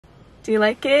Do you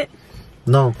like it?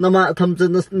 No. Nama tham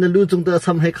chân na lu chung ta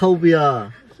sam hai khâu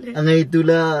bia. Angai tu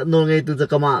la no ngai tu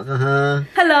ka ma ka ha.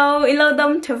 Hello, ilo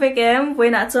dom traffic em với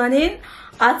nãy cho nên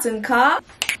chung kha.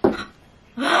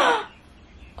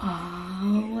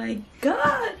 Oh my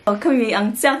god. Khôngมีอัง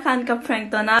เจ้าคันกับ prank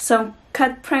ตัวนะ so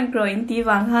cut prank โรยตี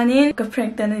วางคันนี้กับ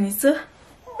prank ตัวนี้ซึ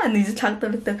อันนี้จะทักตัว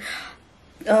เล็ก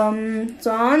จ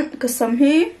อนก็สม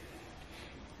ฮี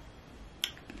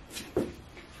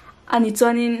อันนี้จอ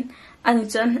น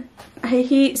ให้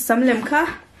ฮีสำเร็จค่ะ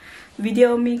วิดีโอ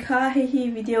มีค่ะให้ฮี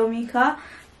วิดีโอมีค่ะ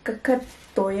ก็คัด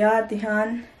ตัวยาที่ฮัน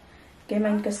แก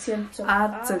มันก็เสียงจอด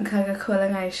จึงค่ะก็คนละ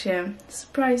ไงเชม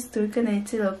surprise ตัวกันใน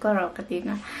ที่เราก็รอกันดี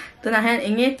นะตัวนั้นเห็นเอ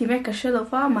งที่แม่ก็เชื่อ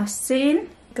ว่ามาซีน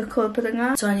ก็คนพนักงา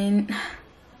นจอนิน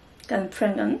กันแฟร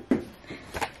งก์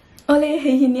โอเล่ใ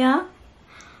ห้ฮินยา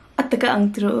อัตกะอัง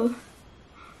ตรู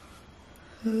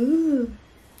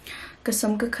ก็ส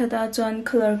มก็ขัดจอน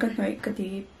color กันหน่อยก็ดี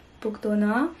ปุกตัวน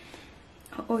ะ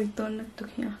โอ้ยตัวนักตุก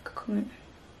เฮียก็คง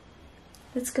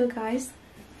let's go guys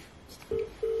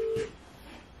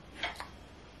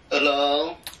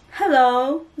Hello. Hello,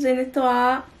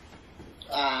 Zenitwa.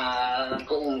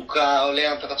 Cũng cao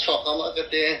lên ta chọc không ở cái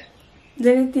tê.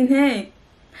 Zenitin hey.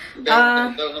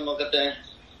 Đâu không ở cái tê.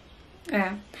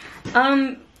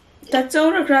 Ta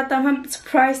châu được ra tam ham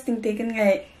surprise ting te kan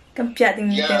ngai. Kam pya ting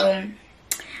te om.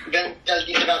 Ben kal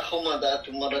di ra không mà đã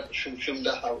tụi mà đã sum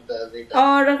đã hậu đã gì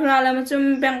ta. Được ra là mà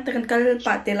chum bang ta kan kal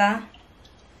pa te la.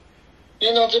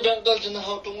 Nên nó chỉ ben kal chỉ nó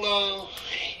hậu tung là.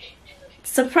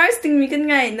 Surprise ting mi kan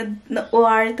ngai na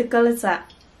war te kal sa.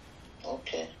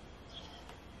 Okay.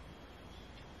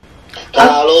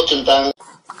 Alo chân tăng.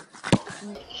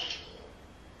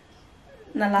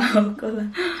 Na lao ko la.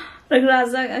 Được ra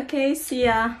rằng okay, see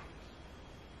ya.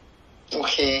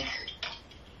 Okay.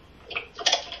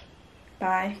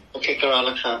 Bye. Okay,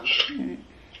 Karala Khan.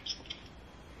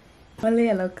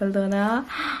 Mali local do na.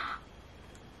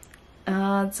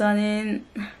 Jonin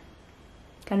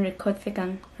can record fi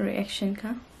kang reaction ka.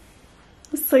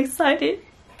 I'm so excited.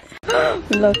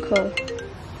 Local.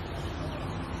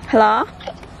 Hello?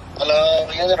 Hello,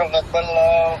 yan yung nagpan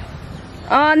lo.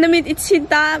 Namit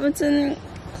itchida mutun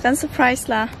kan surprise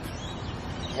la.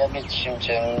 Yan may ching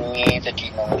ni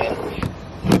tati nang din.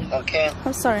 Okay.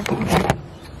 I'm sorry.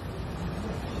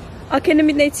 Okay,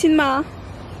 namit na itchin ma.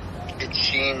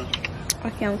 Itchin.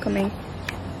 Okay, I'm coming.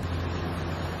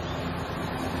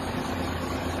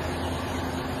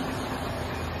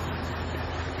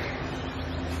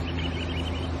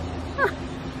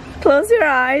 Close your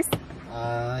eyes.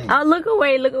 Oh, look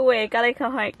away, look away. Kalay ka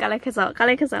hoy, kalay ka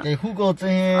so. Hey, who got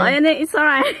it? Oh, yeah, it's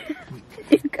alright.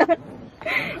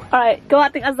 Alright, go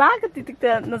out. Azak, titik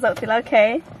na nazak tila,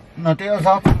 okay? No, they are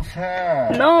out of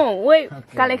No, wait.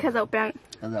 Kalay ka so, piang.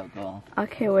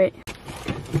 Okay, wait.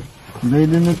 They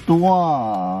didn't do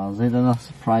it. They didn't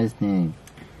surprise me.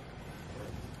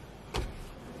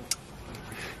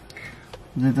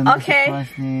 They didn't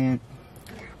surprise me.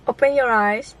 Open your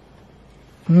eyes.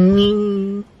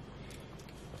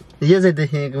 Yes, I did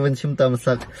hear when she was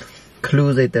like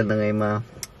clues. I tell them, ma.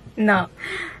 No.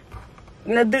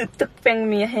 Na deuh tuk peng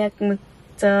mi hek mu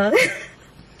cha.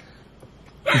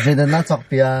 They did not talk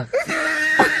pia.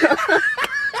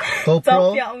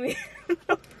 GoPro.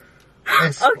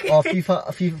 Okay. Or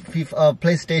FIFA,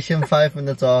 PlayStation 5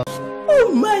 minutes off.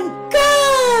 Oh my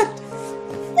god!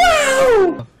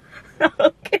 Wow!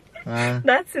 Okay.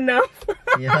 That's enough.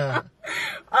 Yeah.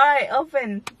 Alright,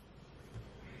 open.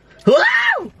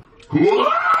 Wow!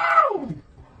 Wow!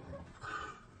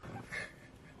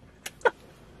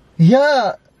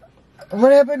 Yeah.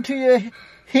 What happened to your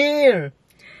hair?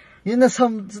 You know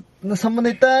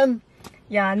someone done?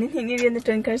 Yeah, ni hindi rin na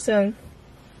turn karsong.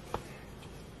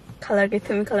 Color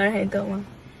kita mi color hai to ma.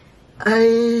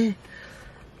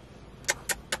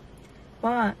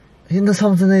 What? You know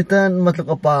something done?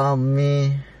 Matlok apam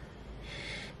me.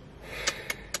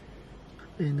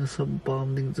 You know some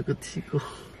palm ding sa katiko.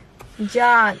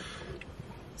 Yeah.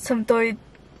 Some toy.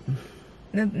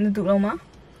 Nadulaw ma?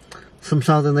 Some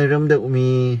something I remember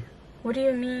me. What do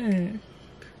you mean?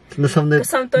 Na something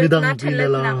midang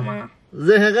pila.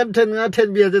 Zehagan ten nga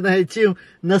ten biya na hai chiu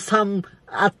na sam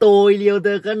atoy liyo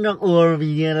de kan rak or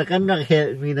mi na kan rak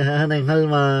het mi na nang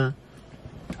halma.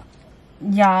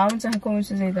 Yeah, I'm just going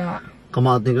to say that. Come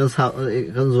out kan sa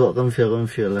kan zo kan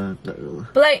feel la.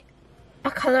 But like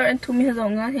a color and to me has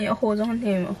on nga he a ho jong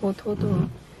him a ho to to.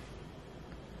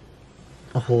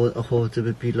 A ho to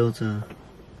be pillow cha.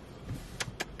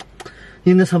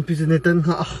 Yin na sam pisu ne tan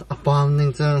ha apam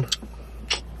ning cha.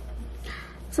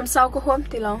 Some sao ko hom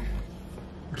ti lo.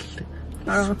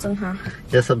 Yeah,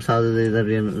 some sao they.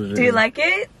 Do you like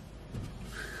it?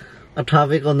 a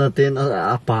traffic on natin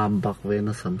a pambak we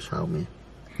na samsaw mi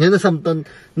yan na samton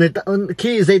na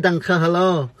ki zay dang ka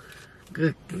hello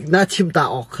na chim ta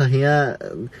ok ka hiya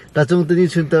ta chung tani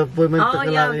chun ta poi man ta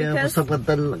la ya sab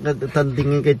tan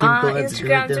ding kay tim ko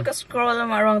Instagram just scroll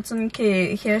around chun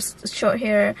ke here's short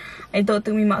hair I don't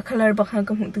think me ma color bak ha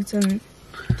kam tu chun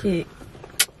ke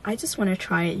I just want to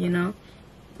try it, you know.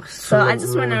 So I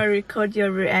just want to record your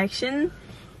reaction.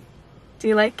 Do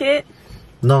you like it?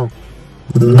 No.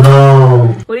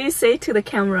 No. What do you say to the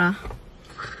camera?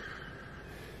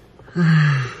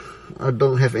 I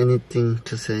don't have anything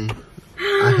to say.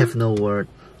 I have no word.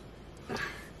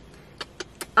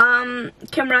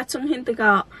 Camera chung hin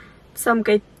tika some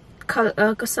guy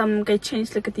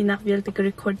change like a tinak vil tika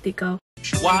record tika.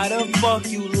 Why the fuck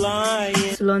you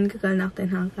lying? Salon ka kal nak ten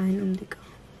ha kain tika.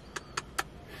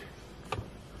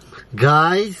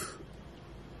 Guys,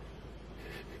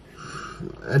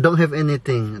 I don't have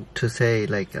anything to say.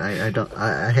 Like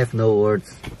I have no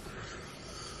words.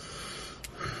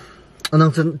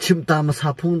 Anong chen chim ta ma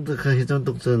sa phung ta ka hi chon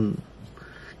tuk chen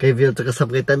cái việc ta ka sam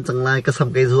cái tan chang lai ka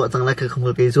sam cái ruột chang lai ka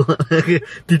khmul cái ruột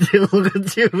ti tiang ka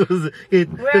chim cái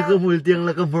ka mul tiang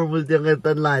la ka mul tiang ka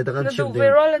tan lai ta kan chim de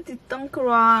viral ti tang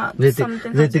kra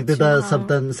something le tik ta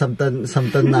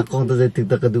samtan na kong ta tik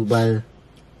ta ka Dubai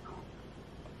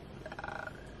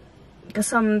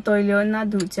kasam toilyo na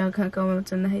du cha kha ka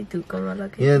chan hai tu ka wala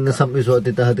ke ye na sam iso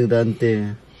ti ta tu dan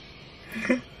te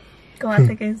ko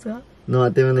ate ke so no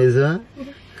ate ne so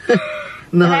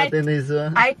no ate ne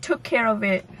so I took care of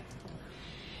it.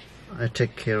 I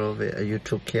take care of it. You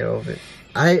took care of it.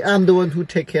 I am the one who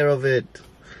take care of it.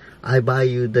 I buy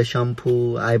you the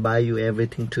shampoo. I buy you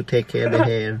everything to take care of the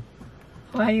hair.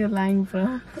 Why are you lying,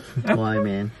 bro? Why,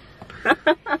 man?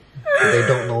 They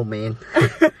don't know, man.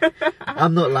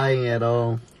 I'm not lying at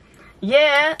all.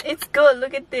 Yeah, it's good.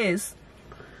 Look at this.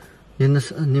 What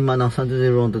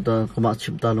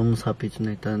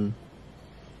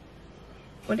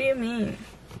do you mean?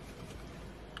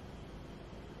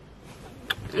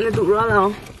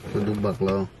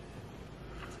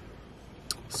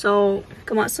 So,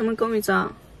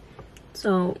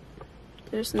 so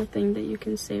there's nothing that you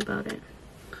can say about it.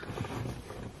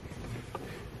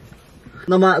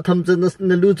 Nama tham chen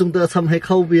na lu chung ta sam hai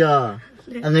khau bia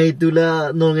angai tu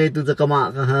la no ngai tu cha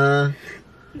kama ka ha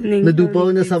na du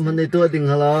po na sam ne to ding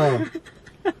hala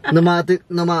nama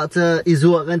cha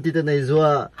izua kan ti ta nei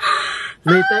zua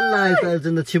nei tan lai ta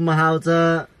chen na chim hau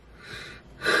cha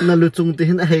na lu chung ti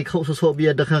hin hai khau so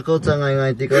bia da kha ko cha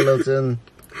ngai ti ka lo chen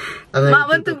angai ma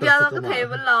ban tu bia la ka thei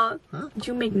ban lo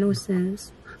you make no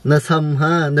sense na sam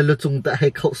ha na lu chung ta hai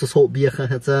khau so bia kha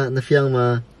cha na fiang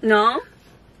ma no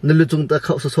Nalutung ta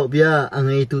khau so bia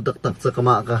angai tu tak cha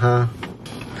kama ka ha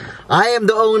I am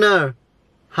the owner.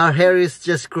 Her hair is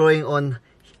just growing on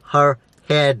her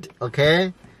head,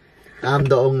 okay? I'm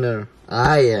the owner.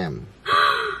 I am.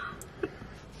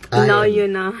 No, you're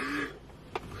not.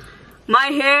 My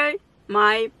hair,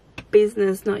 my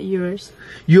business, not yours.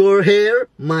 Your hair,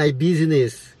 my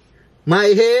business. My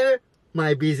hair,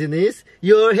 my business.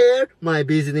 Your hair, my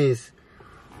business.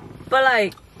 But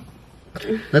like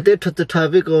na te that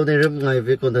traffic ko ne rem ngai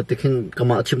ve ko na tikhin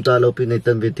kama chim ta lo pi nei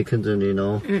tan ve tikhin ju ni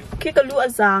no ki ka lu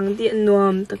azang di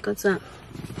nuam ta ka cha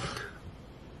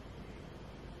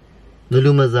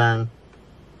nulu mazang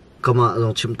kama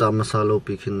long chim ta masalo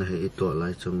pi khin he to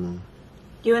lai chu mo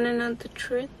you want to know the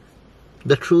truth?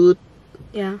 The truth?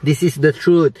 Yeah. This is the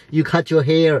truth. You cut your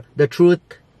hair. The truth.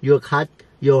 You cut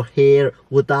your hair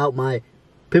without my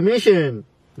permission.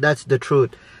 That's the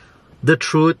truth. The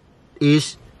truth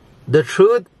is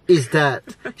that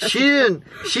she didn't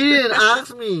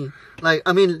ask me. Like,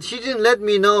 I mean, she didn't let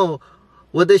me know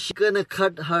whether she gonna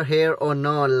cut her hair or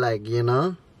not, like, you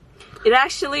know. It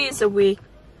actually is a wig.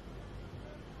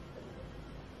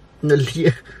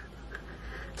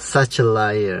 Such a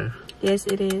liar. Yes,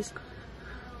 it is.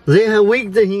 They have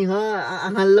wig the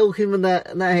ha hello him na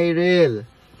hair.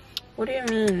 What do you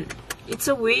mean? It's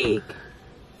a wig.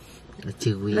 It's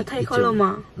a wig. Na thai kholo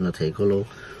ma. Na thai kholo.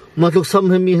 Ma lok sam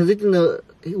hemi hazit na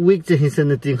wig the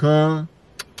hisan ti ha.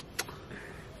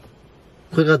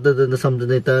 Khoi ga da na sam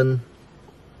de tan.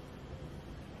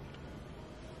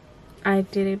 I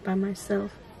did it by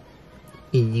myself.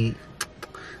 I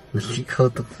na si khau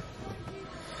to.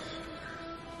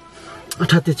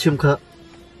 Athate chim kha.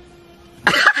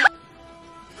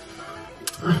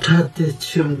 Athate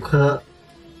chim kha.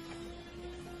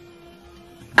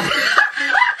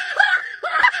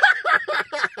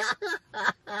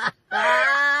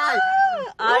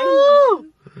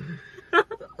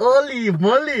 Holy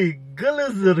moly,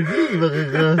 galas zargi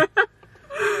baka.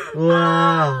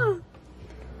 Wow.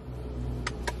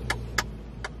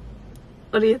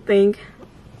 What do you think?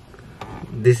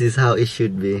 This is how it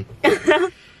should be.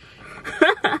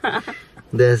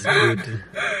 That's good.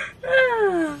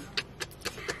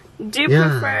 Do you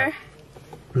prefer?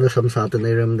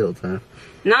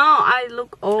 No, I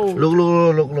look old.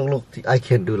 Look. I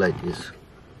can't do like this.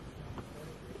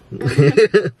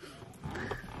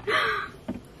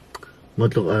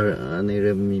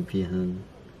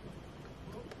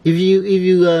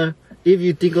 If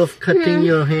you think of cutting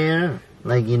your hair,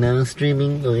 like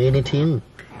streaming or anything,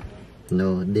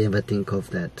 no, never think of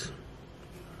that.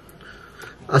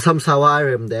 Asam sawa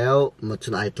rem deuh,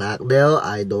 machun ai tlak deuh,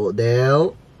 ai do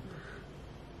deuh.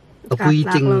 Apui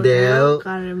ting deuh,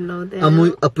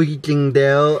 apui ting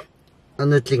deuh,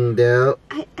 anatling deuh.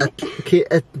 At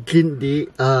kindi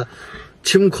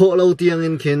chim kho lo tiang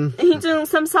in kin. Hijung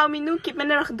sam sao minu kip man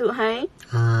rak du hai.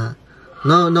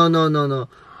 No.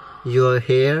 Your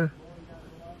hair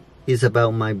is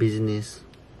about my business.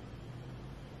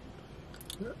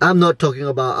 I'm not talking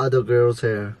about other girls'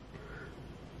 hair.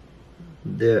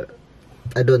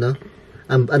 I don't know.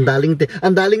 Andaling ting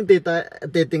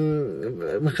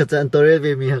makatsa tutorial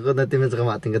be mi ako na timen sa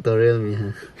kamating tutorial mi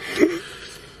ha.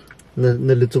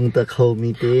 Nalutsong ta khaw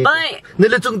mi te.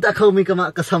 Nalutsong ta khaw mi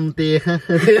kama kasam te.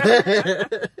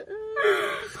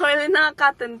 Hoy na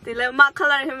katan tila ma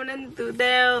color him tu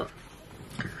deuh.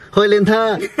 Hoy len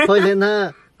tha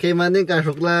ke maning ka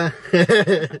rukla.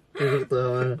 Ruk to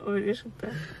ha. Oi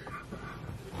rukta.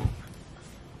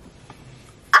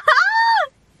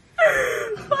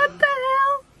 What the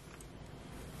hell?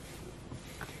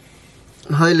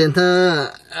 Hoy len tha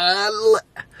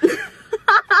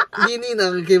Nini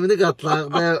na ke maning ka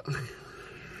tlak deuh.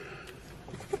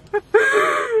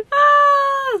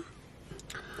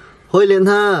 Hoy len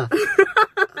tha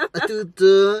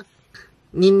atu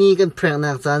Nini kan prank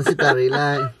nak chan si tari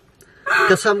lai.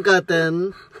 Kasam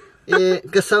katan.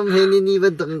 Kasam he nini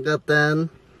ban tokin katan.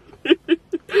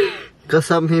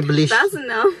 Kasam he bleach. That's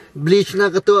enough. Bleach na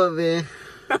katua ve.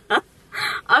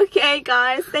 Okay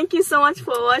guys, thank you so much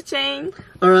for watching.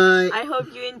 Alright. I hope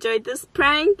you enjoyed this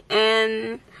prank,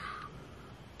 and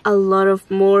a lot of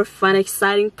more fun,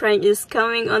 exciting prank is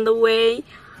coming on the way.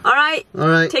 Alright.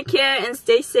 Alright. Take care and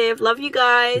stay safe. Love you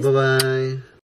guys. Bye bye.